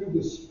through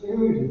the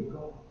Spirit of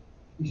God.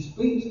 He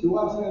speaks to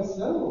us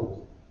ourselves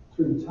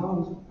through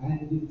tongues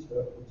and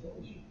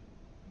interpretation.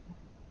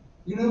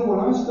 When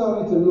I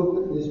started to look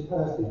at this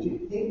passage,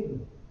 it hit me.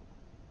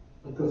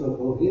 Because I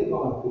thought, here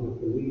I've been a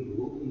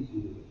believer all these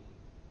years.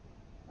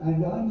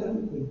 And I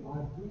don't think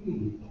I've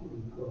really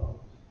fully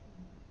grasped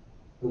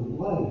the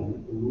way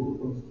that the Lord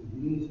wants to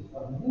use us.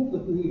 I've never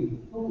really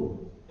thought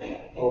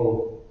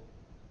of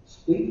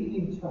speaking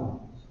in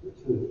tongues for 2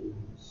 or 3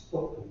 minutes,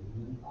 stopping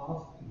and then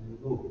asking the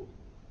Lord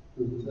to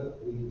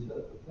interpret the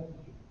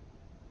interpretation.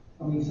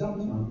 I mean,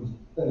 sometimes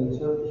that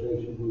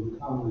interpretation will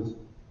come as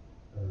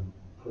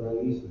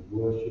praise and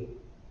worship.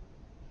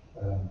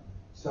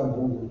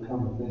 Sometimes it will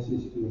come a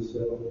message to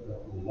yourself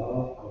about the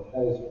love God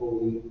has for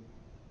you.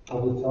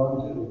 Other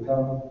times it will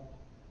come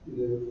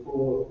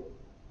for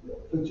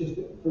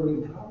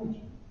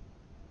encouragement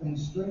and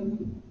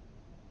strengthening.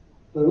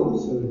 But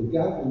also in a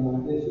gathering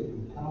like this, it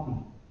can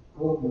come.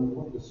 God might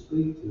want to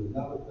speak to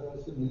another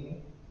person here.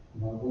 He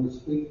might want to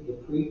speak to the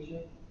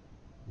preacher.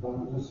 He might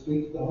want to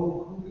speak to the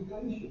whole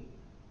congregation.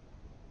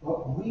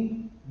 But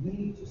we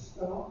need to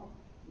start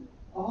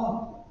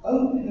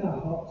opening our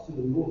hearts to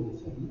the Lord and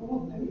saying,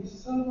 Lord, there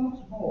is so much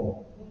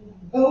more.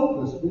 Help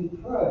us, we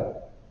pray,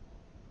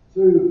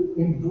 to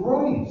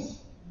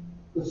embrace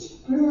the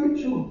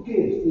spiritual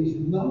gifts, these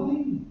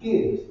 9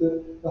 gifts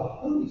that the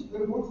Holy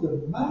Spirit wants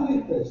to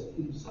manifest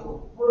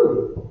Himself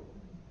through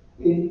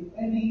in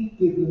any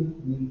given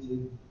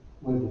meeting,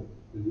 whether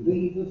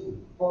believers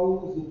and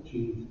followers of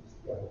Jesus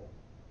gather.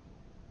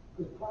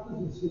 Because brothers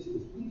and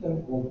sisters, we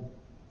don't want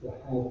to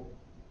have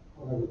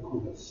what I would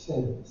call a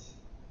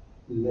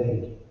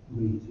sense-led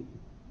meeting.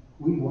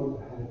 We want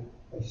to have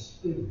a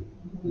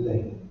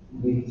spirit-led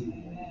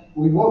meeting.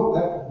 We want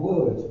that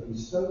word to be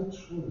so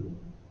true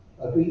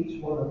of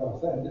each one of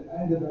us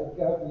and of our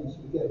gatherings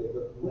together.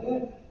 But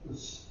where the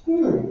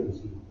Spirit is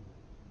Lord,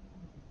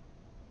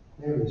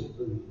 there is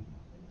freedom.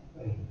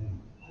 Amen.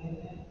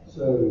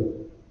 So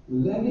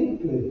let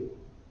it be.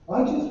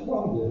 I just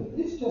wonder,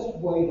 let's just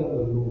wait on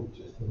the Lord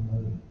just a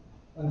moment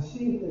and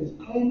see if there's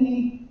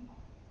any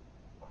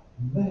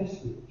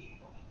message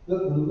that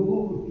the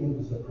Lord would give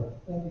us a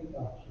prophetic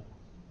utterance.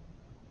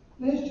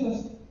 Let's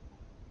just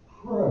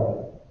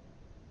pray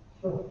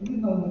for a few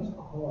moments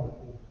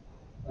quietly.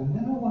 And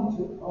then I want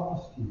to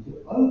ask you to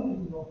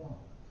open your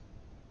heart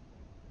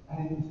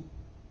and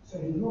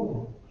say,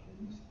 Lord,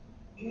 please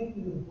give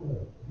me the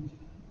word for these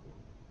people.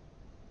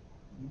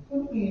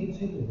 Don't be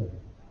intimidated.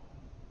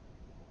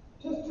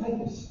 Just take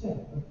a step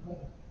of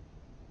faith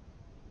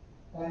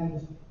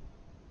and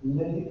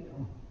let it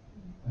come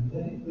and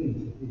let it be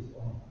to his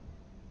honor.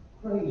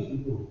 Praise you,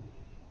 Lord.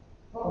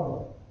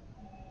 Father,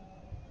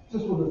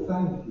 just want to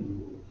thank you,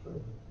 Lord, for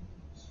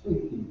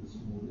speaking this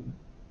morning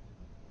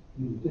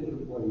in the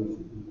different ways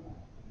that you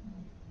have.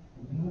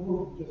 And now,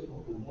 Lord, we just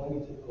want to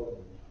wait upon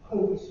you.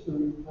 Holy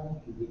Spirit, thank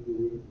you that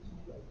you're in this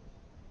place.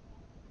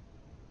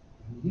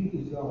 And you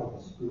desire to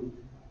speak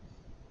to us.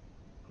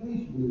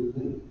 Please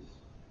release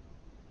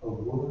a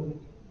word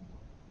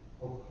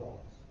of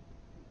Christ.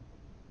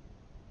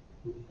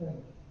 We thank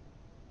you.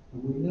 And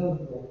we know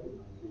and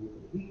recognize, Lord,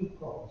 that he who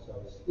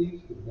prophesies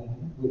speaks to men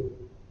and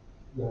women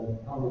who have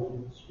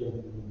encouragement,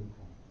 strength, and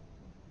comfort.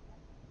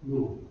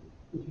 Lord,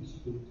 would you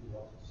speak to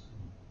us this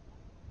morning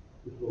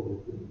before we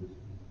bring this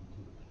meeting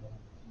to a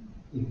close?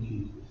 In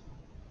Jesus'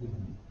 name.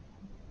 Amen.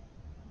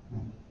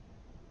 Thank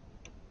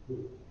you.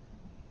 Good.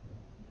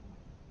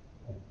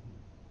 Thank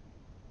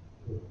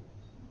you. Good.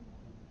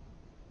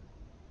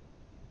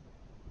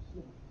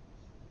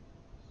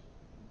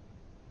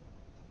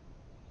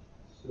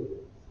 So,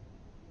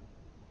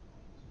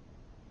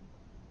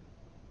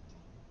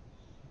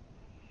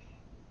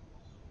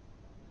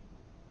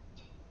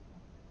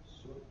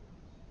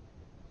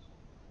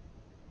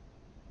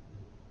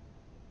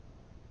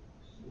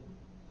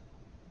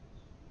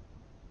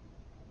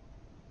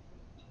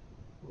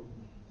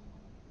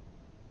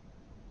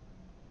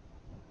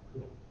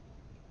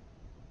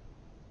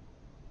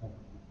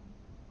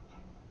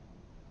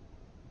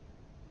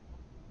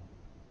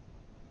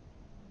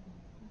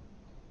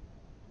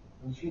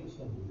 I'm sure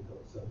somebody's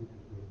got something to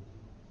bring to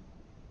us.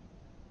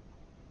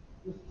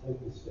 Just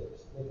take a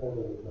step out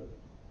of the boat.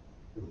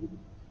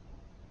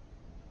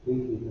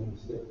 Please, we're going to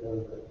step out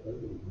of that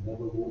boat. We've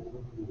never walked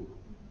on water.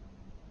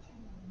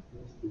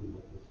 Let's do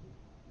that this week.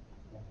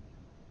 Thank you.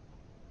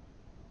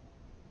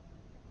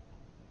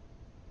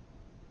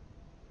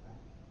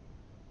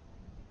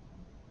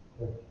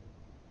 Thank you.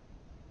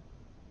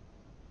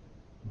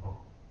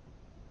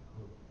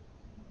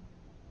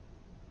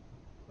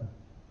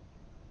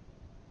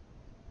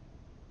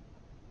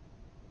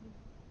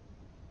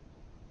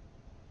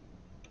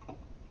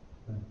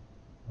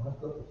 I've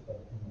got the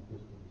faith in my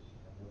just want to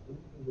share. I think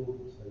the Lord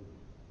will say this.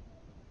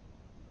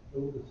 The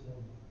Lord will say,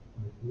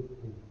 my dear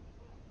people,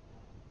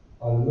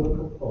 I look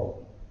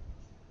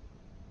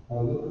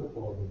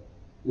upon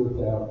your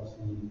doubts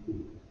and your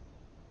fears.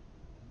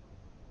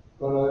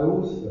 But I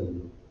also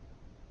look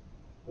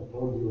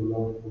upon your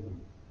love for me.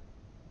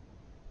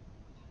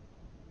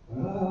 And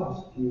I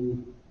ask you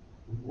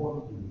and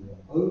want you to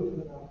open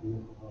up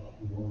your heart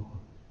and your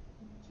heart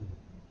to me.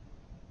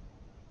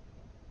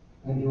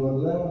 And to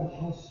allow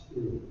my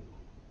Spirit,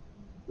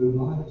 whom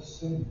I have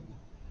sent,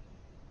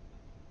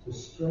 to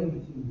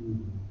strengthen you,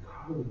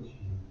 encourage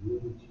you,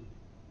 lead you.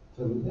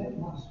 To let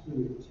my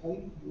Spirit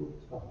take your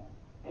tongue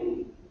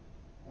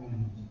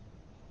and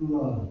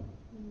flow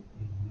in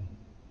me,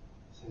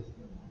 says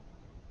the Lord.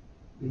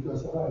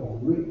 Because I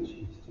have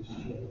riches to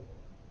share.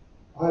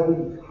 I have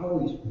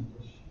encouragement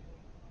to share.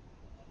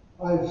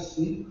 I have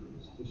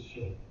secrets to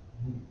share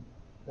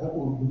that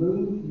will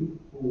move you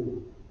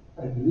forward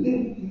and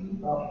lift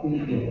you up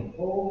into a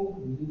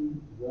whole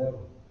new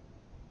realm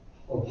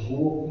of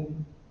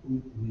walking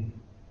with me.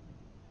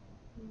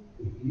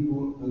 If you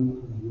will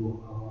open your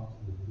heart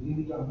to the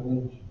new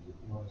dimensions of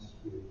my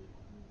Spirit,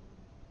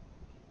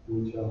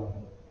 which I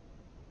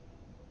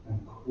am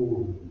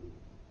calling you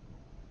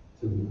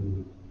to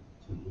move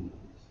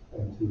towards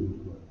and to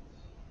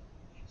embrace.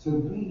 So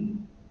be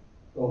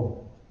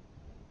bold,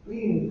 be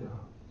encouraged.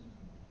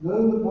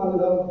 Know that my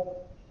love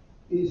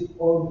is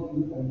on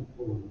you and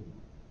for you,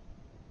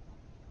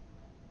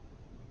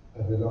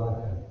 and that I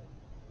have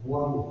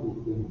wonderful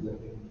things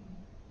ahead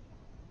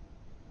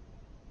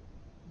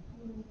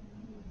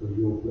for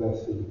your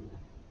blessing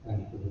and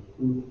for the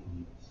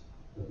fruitfulness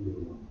of your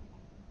life.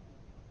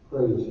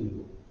 Praise you,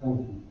 Lord.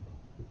 Thank you.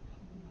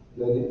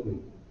 Let it be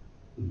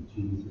in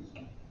Jesus' name.